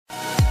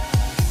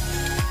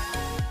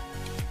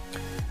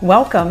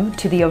Welcome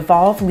to the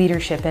Evolve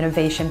Leadership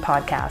Innovation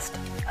Podcast,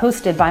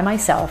 hosted by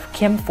myself,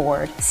 Kim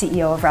Ford,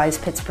 CEO of Rise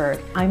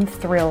Pittsburgh. I'm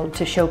thrilled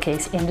to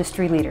showcase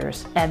industry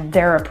leaders and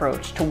their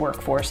approach to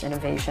workforce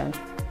innovation.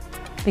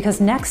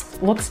 Because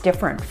next looks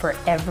different for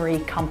every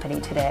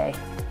company today.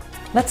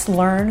 Let's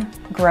learn,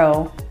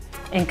 grow,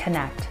 and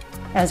connect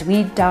as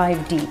we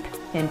dive deep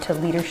into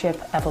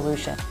leadership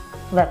evolution.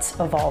 Let's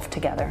evolve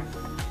together.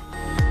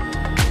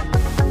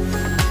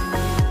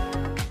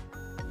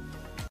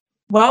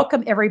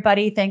 Welcome,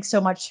 everybody. Thanks so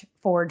much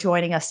for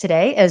joining us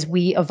today as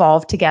we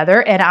evolve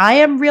together. And I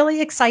am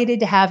really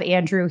excited to have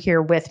Andrew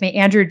here with me.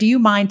 Andrew, do you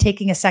mind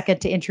taking a second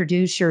to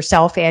introduce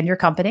yourself and your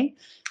company?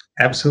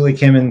 Absolutely,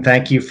 Kim, and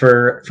thank you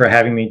for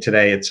having me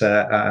today. It's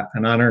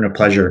an honor and a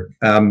pleasure.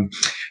 Andrew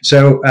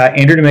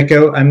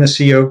Damico, I'm the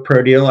CEO of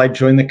ProDeal. I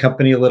joined the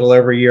company a little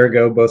over a year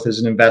ago, both as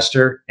an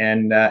investor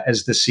and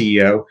as the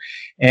CEO.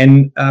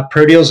 And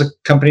ProDeal is a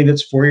company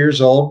that's 4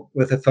 years old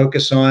with a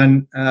focus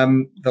on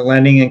the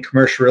lending and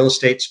commercial real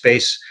estate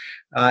space.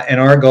 And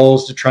our goal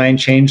is to try and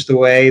change the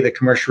way the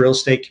commercial real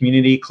estate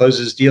community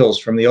closes deals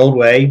from the old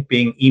way,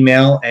 being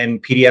email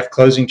and PDF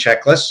closing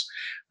checklists.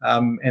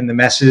 And the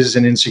messes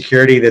and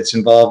insecurity that's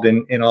involved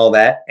in all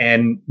that,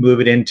 and move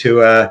it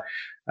into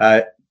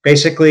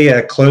basically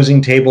a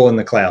closing table in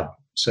the cloud.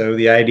 So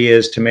the idea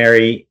is to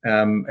marry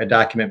a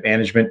document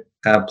management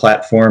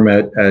platform,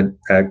 a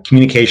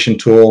communication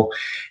tool,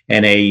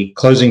 and a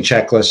closing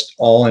checklist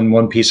all in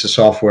one piece of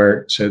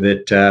software so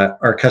that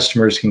our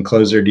customers can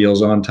close their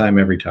deals on time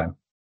every time.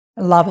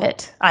 I love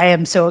it. I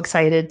am so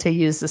excited to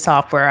use the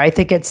software. I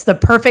think it's the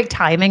perfect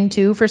timing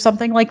too for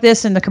something like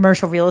this in the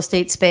commercial real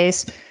estate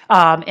space,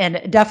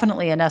 and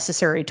definitely a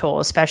necessary tool,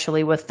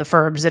 especially with the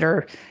firms that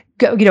are,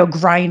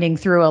 grinding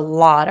through a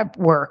lot of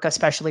work,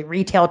 especially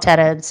retail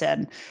tenants,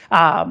 and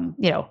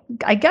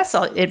I guess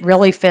it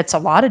really fits a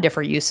lot of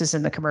different uses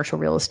in the commercial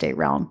real estate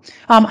realm.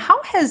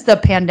 How has the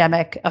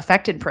pandemic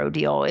affected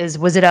ProDeal?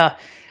 Was it a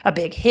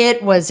big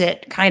hit? Was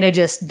it kind of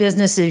just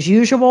business as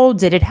usual?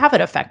 Did it have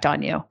an effect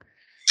on you?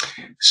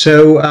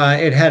 So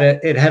it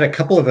had a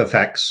couple of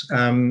effects,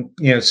 some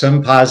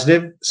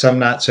positive, some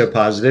not so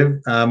positive.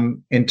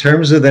 In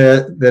terms of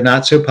the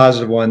not so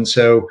positive ones,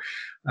 I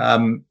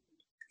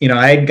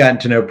had gotten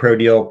to know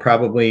ProDeal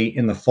probably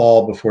in the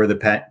fall before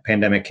the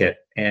pandemic hit,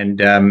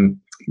 and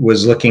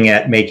was looking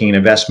at making an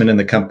investment in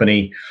the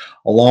company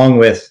along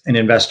with an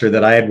investor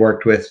that I had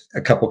worked with a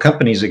couple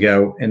companies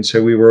ago. And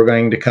so we were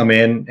going to come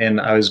in,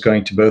 and I was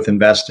going to both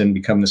invest and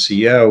become the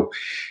CEO.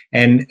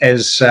 And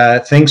as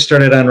things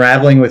started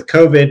unraveling with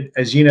COVID,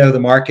 as you know, the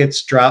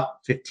markets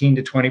dropped 15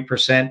 to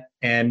 20%.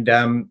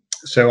 And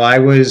so I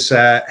was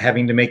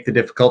having to make the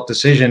difficult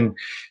decision.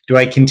 Do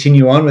I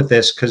continue on with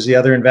this? Because the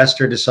other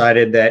investor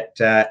decided that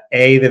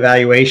the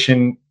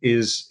valuation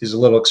is a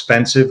little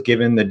expensive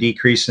given the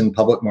decrease in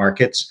public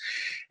markets.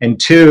 And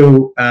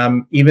two,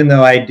 even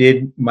though I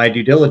did my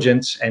due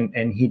diligence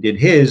and he did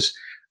his,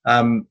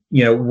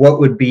 what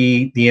would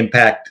be the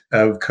impact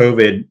of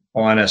COVID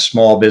on a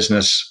small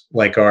business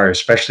like ours,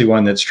 especially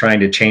one that's trying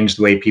to change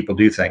the way people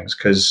do things?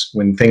 Because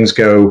when things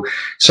go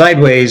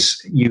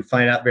sideways, you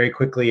find out very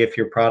quickly if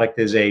your product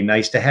is a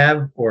nice to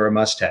have or a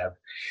must have.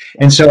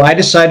 And so I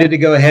decided to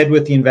go ahead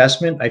with the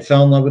investment. I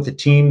fell in love with the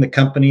team, the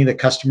company, the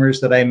customers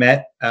that I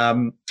met.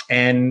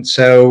 And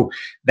so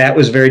that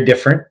was very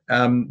different.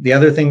 The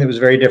other thing that was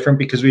very different,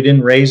 because we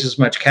didn't raise as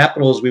much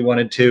capital as we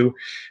wanted to,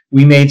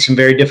 we made some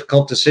very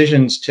difficult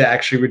decisions to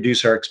actually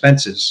reduce our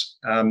expenses.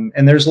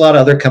 And there's a lot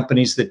of other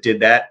companies that did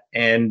that.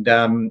 And,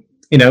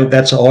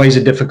 that's always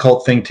a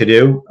difficult thing to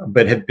do,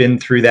 but have been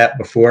through that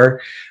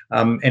before.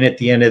 And at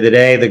the end of the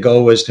day, the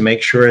goal was to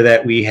make sure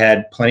that we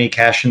had plenty of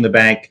cash in the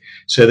bank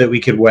so that we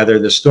could weather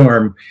the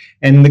storm.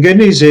 And the good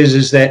news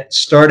is that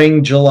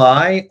starting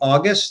July,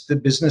 August, the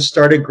business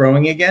started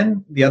growing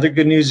again. The other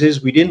good news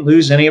is we didn't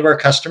lose any of our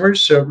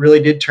customers. So it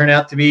really did turn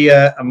out to be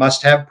a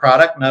must-have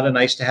product, not a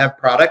nice-to-have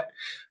product.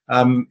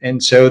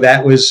 And so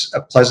that was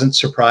a pleasant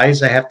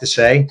surprise, I have to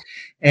say.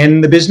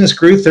 And the business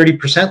grew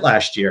 30%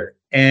 last year.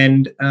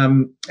 And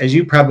as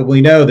you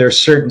probably know, there are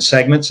certain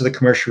segments of the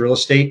commercial real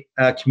estate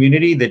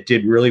community that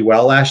did really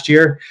well last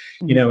year.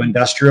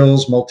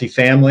 Industrials,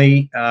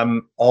 multifamily,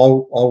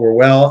 all were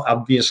well.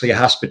 Obviously,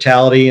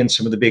 hospitality and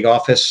some of the big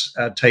office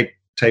type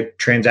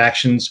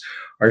transactions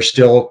are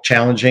still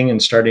challenging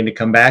and starting to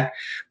come back.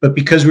 But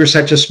because we're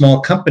such a small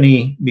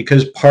company,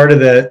 because part of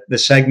the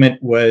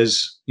segment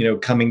was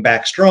coming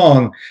back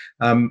strong,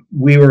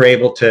 we were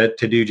able to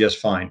do just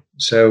fine.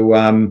 So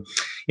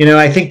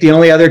I think the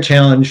only other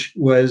challenge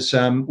was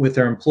with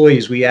our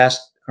employees. We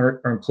asked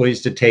our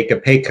employees to take a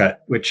pay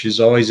cut, which is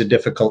always a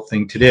difficult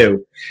thing to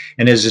do.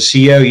 And as a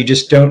CEO, you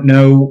just don't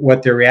know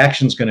what their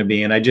reaction is going to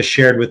be. And I just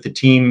shared with the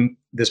team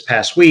this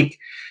past week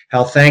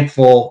how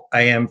thankful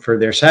I am for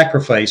their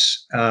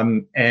sacrifice.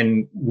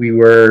 And we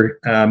were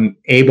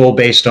able,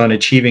 based on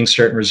achieving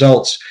certain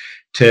results,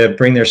 to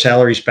bring their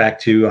salaries back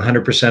to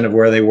 100% of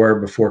where they were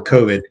before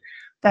COVID.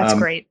 That's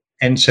great.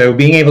 And so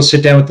being able to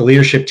sit down with the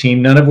leadership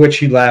team, none of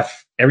which you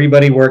left,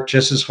 everybody worked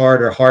just as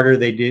hard or harder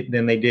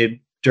than they did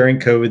during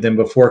COVID than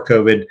before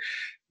COVID.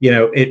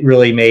 it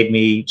really made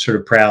me sort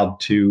of proud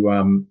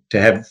to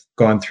have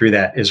gone through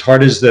that. As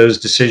hard as those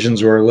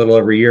decisions were a little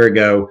over a year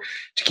ago,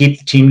 to keep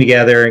the team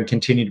together and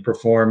continue to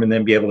perform, and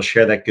then be able to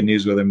share that good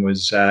news with them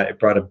was it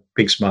brought a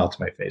big smile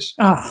to my face.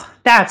 Oh,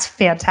 that's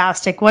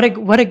fantastic. What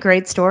a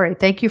great story.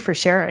 Thank you for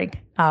sharing.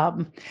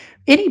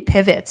 Any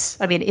pivots?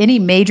 I mean, any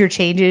major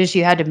changes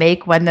you had to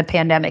make when the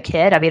pandemic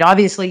hit? I mean,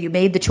 obviously you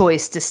made the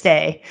choice to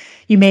stay.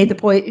 You made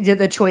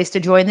the choice to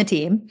join the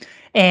team.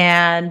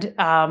 And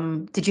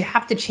did you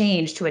have to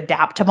change to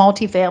adapt to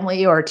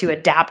multifamily, or to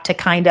adapt to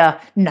kind of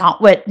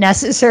not what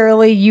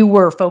necessarily you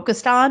were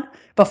focused on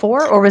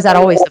before, or was that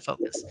always the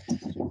focus?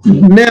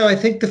 No, I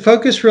think the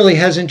focus really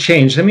hasn't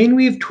changed. I mean,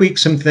 we've tweaked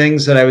some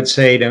things that I would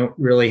say don't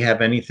really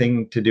have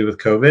anything to do with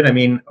COVID. I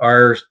mean,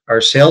 our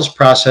sales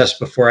process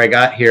before I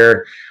got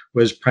here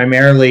was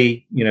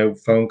primarily,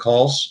 phone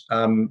calls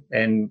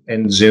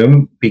and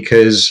Zoom,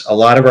 because a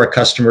lot of our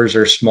customers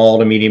are small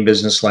to medium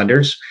business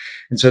lenders.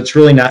 And so it's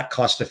really not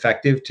cost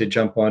effective to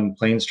jump on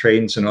planes,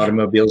 trains, and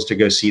automobiles to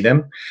go see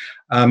them.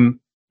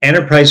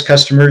 Enterprise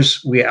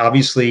customers, we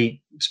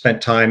obviously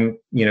spent time,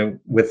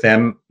 with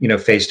them,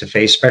 face to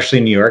face, especially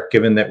in New York,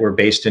 given that we're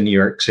based in New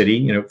York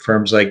City,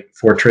 firms like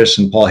Fortress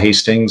and Paul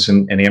Hastings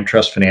and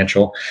AmTrust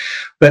Financial.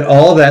 But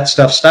all of that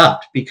stuff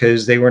stopped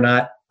because they were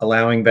not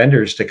allowing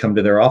vendors to come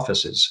to their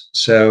offices.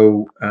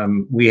 So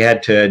we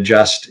had to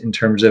adjust in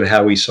terms of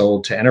how we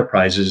sold to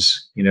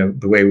enterprises, the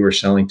way we were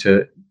selling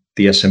to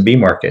the SMB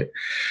market.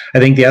 I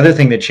think the other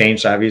thing that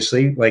changed,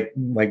 obviously, like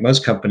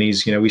most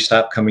companies, we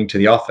stopped coming to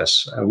the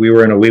office. We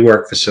were in a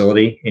WeWork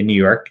facility in New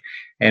York.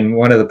 And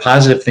one of the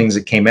positive things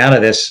that came out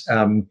of this,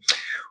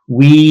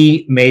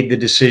 we made the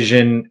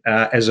decision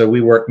as a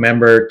WeWork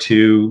member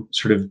to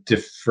sort of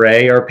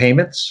defray our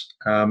payments.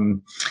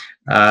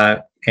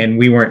 And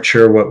we weren't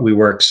sure what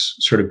WeWork's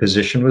sort of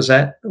position was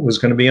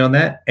going to be on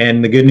that.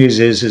 And the good news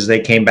is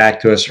they came back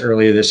to us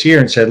earlier this year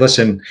and said,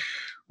 listen,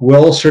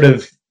 we'll sort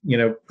of,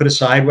 put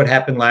aside what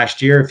happened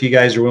last year. If you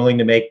guys are willing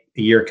to make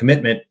a year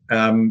commitment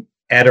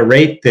at a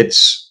rate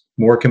that's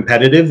more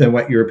competitive than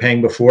what you were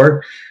paying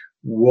before,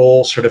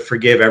 we'll sort of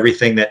forgive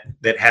everything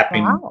that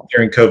happened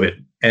during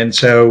COVID. And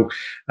so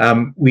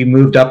we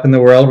moved up in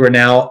the world. We're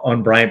now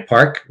on Bryant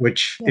Park,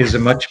 which is a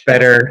much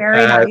better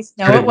nice.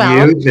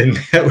 view than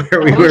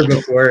where we were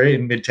before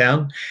in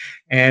Midtown.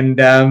 And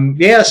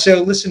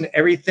so listen,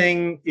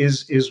 everything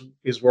is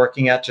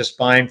working out just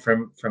fine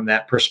from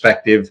that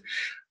perspective.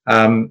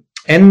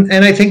 And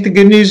I think the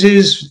good news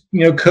is,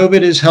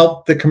 COVID has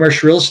helped the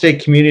commercial real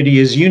estate community,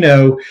 as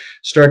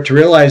start to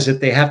realize that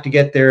they have to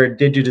get their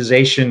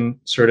digitization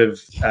sort of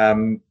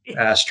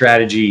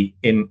strategy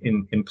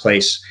in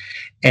place.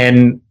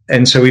 And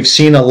so we've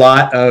seen a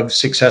lot of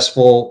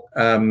successful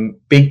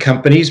big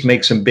companies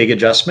make some big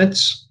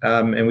adjustments.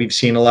 And we've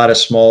seen a lot of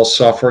small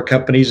software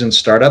companies and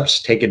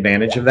startups take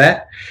advantage of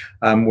that.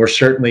 We're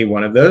certainly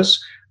one of those.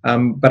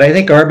 But I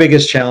think our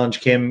biggest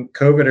challenge, Kim,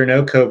 COVID or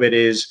no COVID,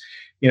 is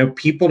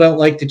people don't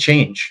like to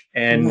change,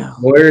 and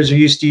lawyers are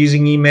used to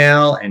using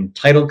email, and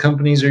title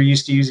companies are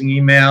used to using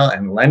email,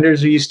 and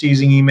lenders are used to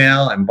using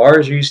email, and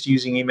bars are used to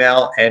using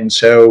email. And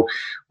so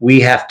we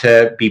have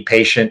to be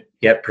patient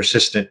yet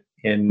persistent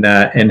in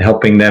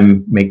helping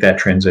them make that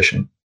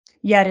transition.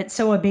 Yet it's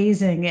so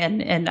amazing.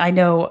 And I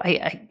know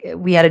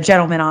we had a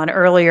gentleman on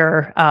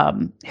earlier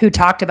who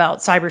talked about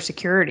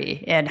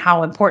cybersecurity and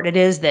how important it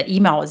is that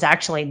email is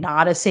actually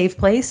not a safe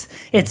place.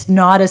 It's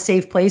not a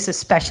safe place,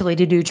 especially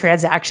to do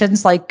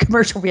transactions like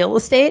commercial real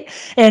estate.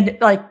 And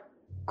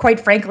quite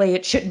frankly,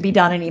 it shouldn't be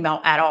done in email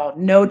at all.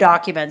 No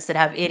documents that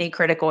have any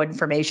critical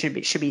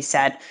information should be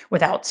sent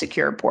without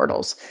secure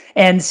portals.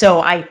 And so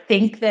I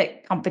think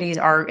that companies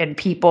and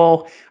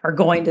people are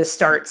going to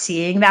start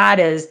seeing that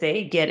as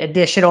they get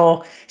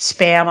additional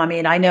spam. I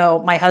mean, I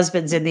know my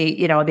husband's in the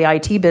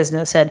IT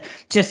business, and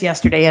just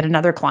yesterday had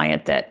another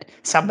client that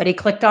somebody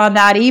clicked on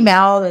that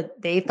email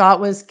that they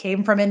thought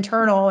came from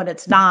internal, and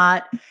it's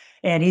not.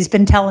 And he's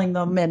been telling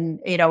them, and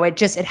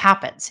it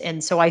happens.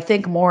 And so I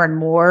think more and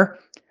more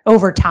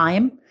over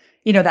time,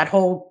 that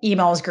whole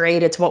email is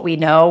great, it's what we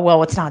know.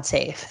 Well, it's not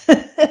safe,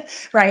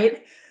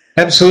 right?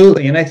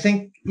 Absolutely. And I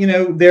think,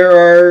 there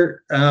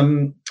are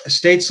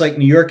states like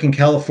New York and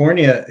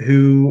California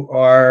who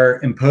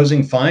are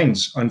imposing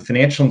fines on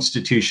financial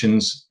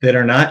institutions that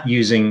are not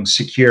using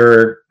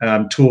secure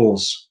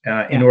tools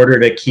in order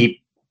to keep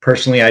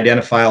personally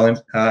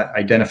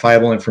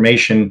identifiable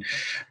information,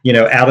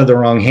 out of the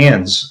wrong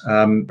hands.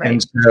 Right.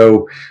 And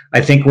so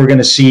I think we're going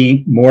to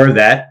see more of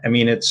that. I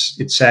mean,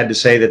 it's sad to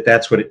say that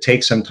that's what it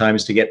takes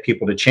sometimes to get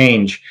people to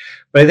change.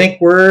 But I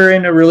think we're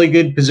in a really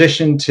good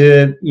position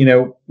to,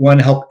 one,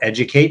 help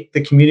educate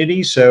the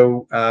community.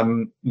 So,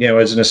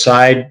 as an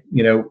aside,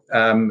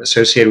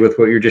 associated with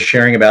what you're just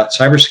sharing about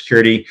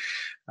cybersecurity,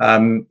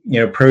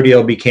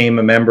 ProDeal became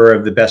a member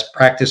of the Best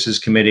Practices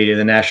Committee of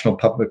the National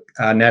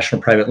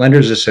Private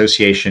Lenders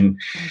Association.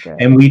 Okay.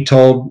 And we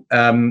told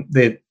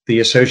the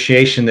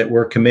association that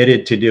we're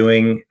committed to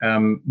doing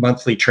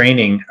monthly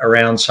training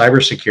around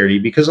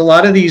cybersecurity, because a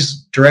lot of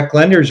these direct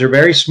lenders are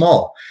very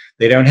small.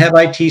 They don't have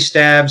IT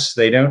staffs.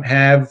 They don't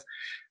have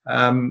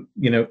a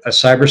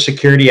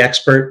cybersecurity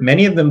expert.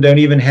 Many of them don't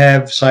even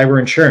have cyber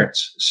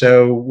insurance.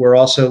 So we're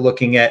also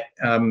looking at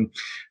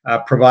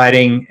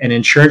providing an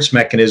insurance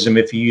mechanism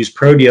if you use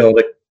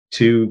ProDeal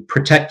to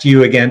protect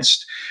you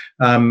against,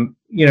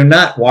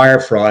 not wire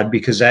fraud,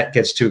 because that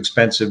gets too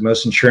expensive.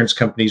 Most insurance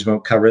companies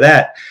won't cover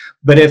that.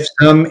 But if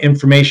some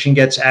information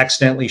gets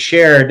accidentally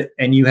shared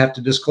and you have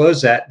to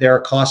disclose that, there are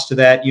costs to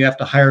that. You have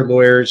to hire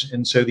lawyers.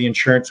 And so the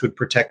insurance would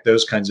protect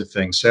those kinds of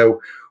things. So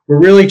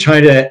we're really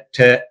trying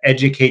to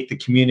educate the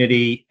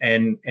community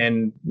and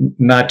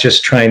not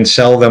just try and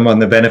sell them on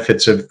the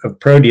benefits of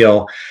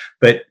ProDeal,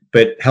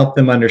 but help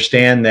them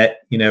understand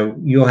that,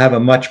 you'll have a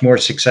much more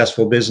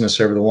successful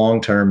business over the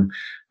long term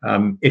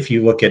if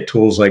you look at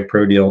tools like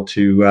ProDeal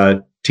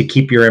to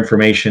keep your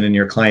information and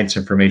your clients'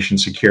 information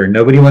secure.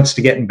 Nobody wants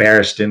to get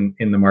embarrassed in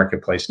the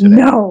marketplace today.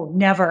 No,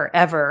 never,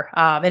 ever.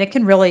 And it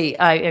can really,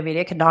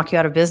 it can knock you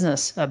out of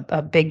business,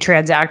 a big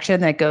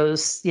transaction that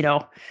goes,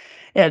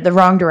 the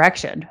wrong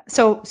direction.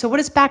 So what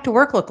does back to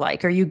work look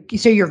like?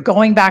 So you're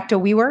going back to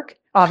WeWork,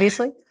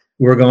 obviously?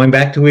 We're going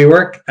back to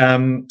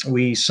WeWork.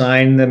 We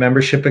signed the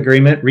membership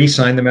agreement,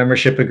 re-signed the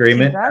membership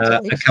agreement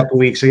a couple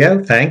weeks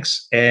ago.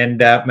 Thanks. And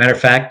matter of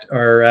fact,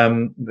 our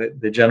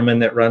the gentleman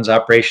that runs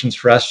operations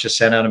for us just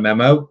sent out a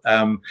memo.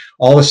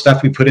 All the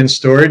stuff we put in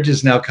storage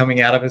is now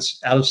coming out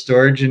of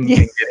storage and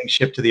getting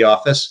shipped to the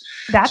office.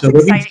 That's so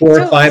exciting.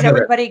 4 or 5 is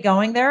everybody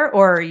going there,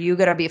 or are you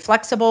going to be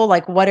flexible?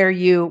 Like, what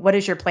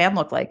does your plan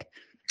look like?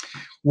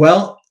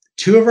 Well,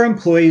 2 of our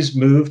employees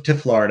moved to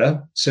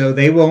Florida, so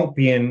they won't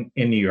be in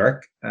New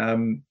York.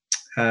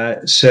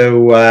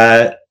 So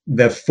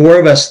the 4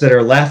 of us that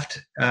are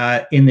left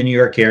in the New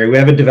York area, we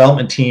have a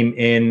development team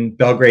in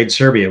Belgrade,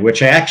 Serbia,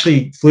 which I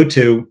actually flew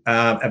to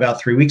about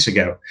 3 weeks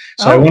ago.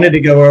 So I wanted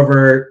to go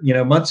over,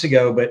 months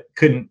ago, but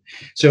couldn't.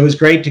 So it was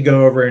great to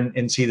go over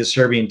and see the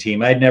Serbian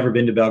team. I'd never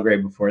been to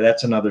Belgrade before.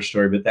 That's another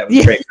story, but that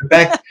was great.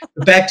 But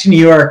back to New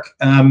York.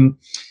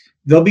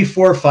 There'll be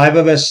 4 or 5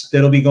 of us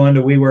that'll be going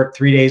to WeWork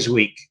 3 days a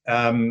week.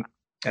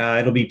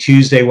 It'll be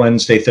Tuesday,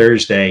 Wednesday,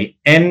 Thursday,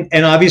 and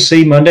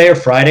obviously Monday or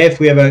Friday if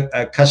we have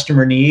a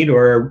customer need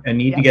or a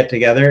need to get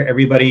together.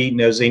 Everybody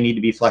knows they need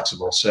to be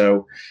flexible.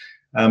 So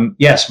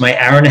yes, my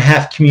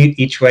hour-and-a-half commute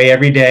each way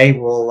every day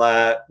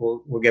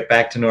we'll get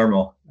back to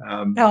normal.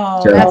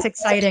 That's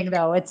exciting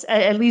though. It's,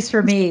 at least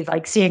for me,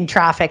 like seeing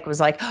traffic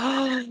was like,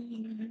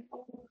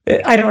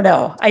 I don't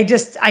know.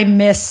 I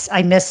miss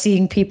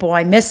seeing people.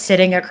 I miss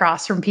sitting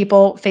across from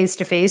people face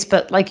to face.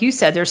 But like you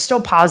said, there's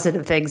still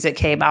positive things that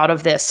came out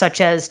of this,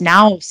 such as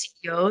now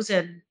CEOs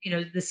and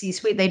the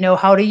C-suite, they know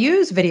how to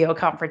use video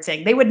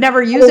conferencing. They would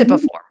never use it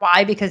before.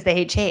 Why? Because they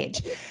hate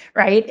change,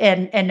 right?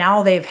 And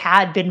now they've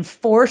been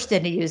forced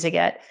into using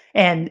it.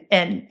 And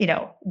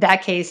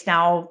that case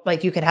now,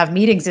 like you can have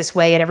meetings this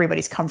way and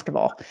everybody's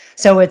comfortable.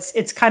 So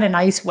it's kind of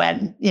nice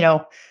when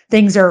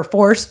things are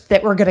forced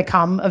that we're going to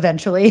come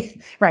eventually,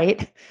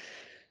 right?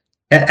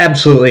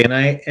 Absolutely,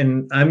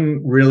 and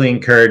I'm really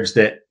encouraged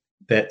that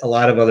a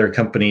lot of other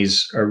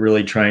companies are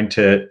really trying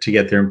to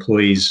get their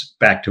employees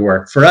back to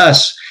work. For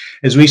us,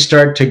 as we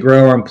start to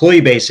grow our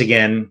employee base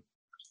again,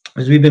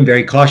 as we've been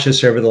very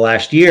cautious over the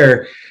last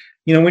year,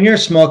 when you're a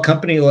small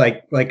company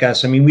like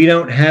us, we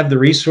don't have the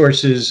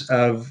resources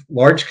of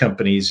large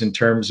companies in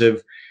terms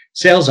of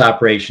sales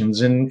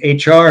operations and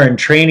HR and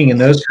training and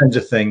those kinds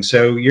of things.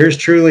 So yours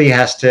truly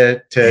has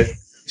to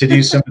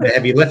do some of the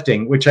heavy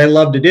lifting, which I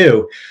love to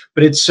do,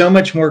 but it's so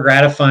much more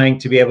gratifying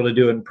to be able to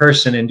do it in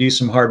person and do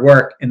some hard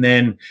work and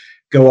then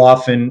go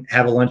off and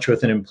have a lunch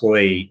with an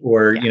employee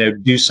or,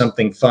 do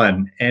something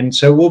fun. And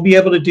so we'll be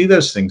able to do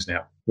those things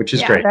now, which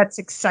is great. That's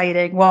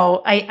exciting.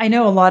 Well, I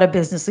know a lot of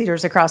business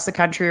leaders across the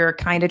country are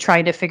kind of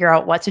trying to figure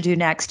out what to do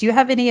next. Do you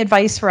have any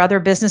advice for other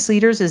business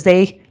leaders as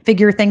they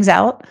figure things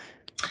out?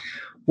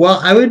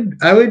 Well, I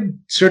would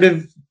sort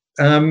of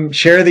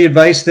share the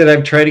advice that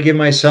I've tried to give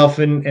myself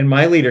and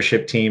my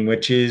leadership team,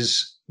 which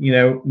is,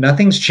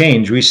 nothing's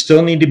changed. We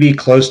still need to be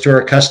close to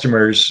our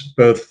customers,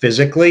 both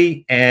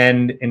physically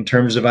and in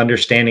terms of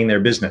understanding their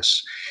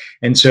business.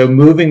 And so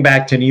moving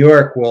back to New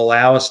York will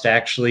allow us to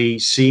actually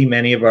see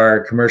many of our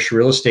commercial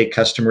real estate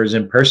customers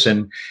in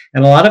person.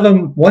 And a lot of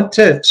them want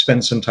to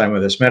spend some time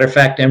with us. Matter of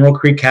fact, Emerald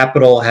Creek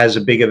Capital has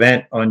a big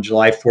event on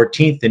July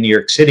 14th in New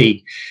York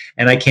City.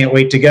 And I can't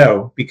wait to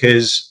go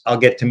because I'll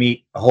get to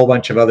meet a whole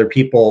bunch of other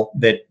people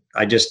that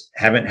I just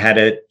haven't had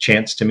a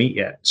chance to meet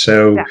yet.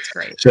 So that's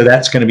great. So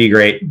that's going to be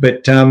great.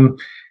 But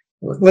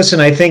listen,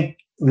 I think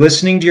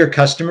listening to your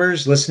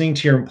customers, listening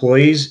to your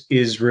employees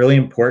is really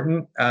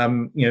important.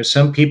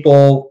 Some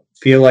people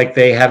feel like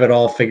they have it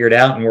all figured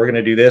out and we're going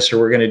to do this or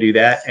we're going to do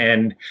that.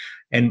 And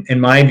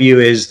my view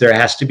is there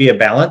has to be a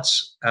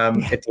balance.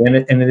 At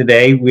the end of the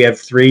day, we have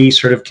 3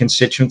 sort of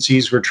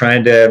constituencies we're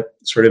trying to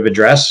sort of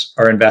address: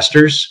 our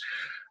investors,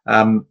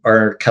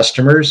 our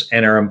customers,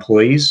 and our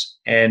employees.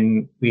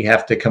 And we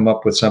have to come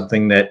up with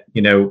something that,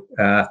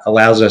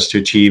 allows us to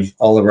achieve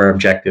all of our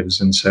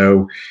objectives. And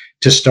so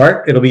to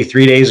start, it'll be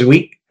 3 days a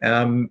week,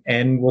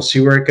 and we'll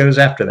see where it goes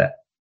after that.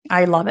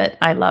 I love it.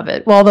 I love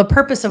it. Well, the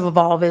purpose of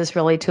Evolve is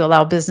really to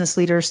allow business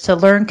leaders to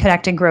learn,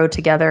 connect, and grow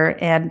together.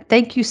 And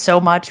thank you so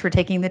much for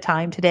taking the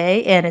time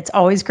today. And it's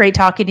always great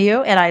talking to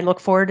you. And I look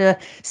forward to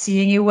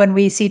seeing you when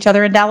we see each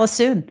other in Dallas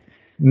soon.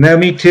 No,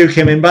 me too,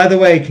 Kim. And by the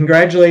way,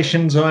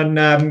 congratulations on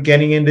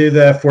getting into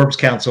the Forbes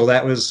Council.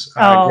 That was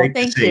great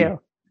to Thank see. you.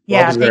 Well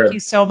Yeah, thank deserved. you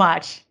so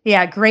much.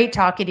 Yeah, great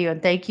talking to you.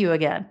 And thank you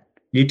again.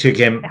 You too,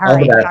 Kim. All All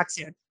the right. best. Talk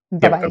soon.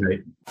 Yep, Bye-bye.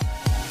 bye-bye.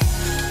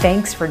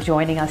 Thanks for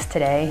joining us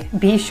today.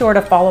 Be sure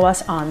to follow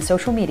us on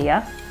social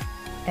media,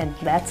 and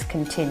let's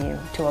continue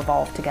to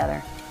evolve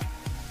together.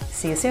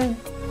 See you soon.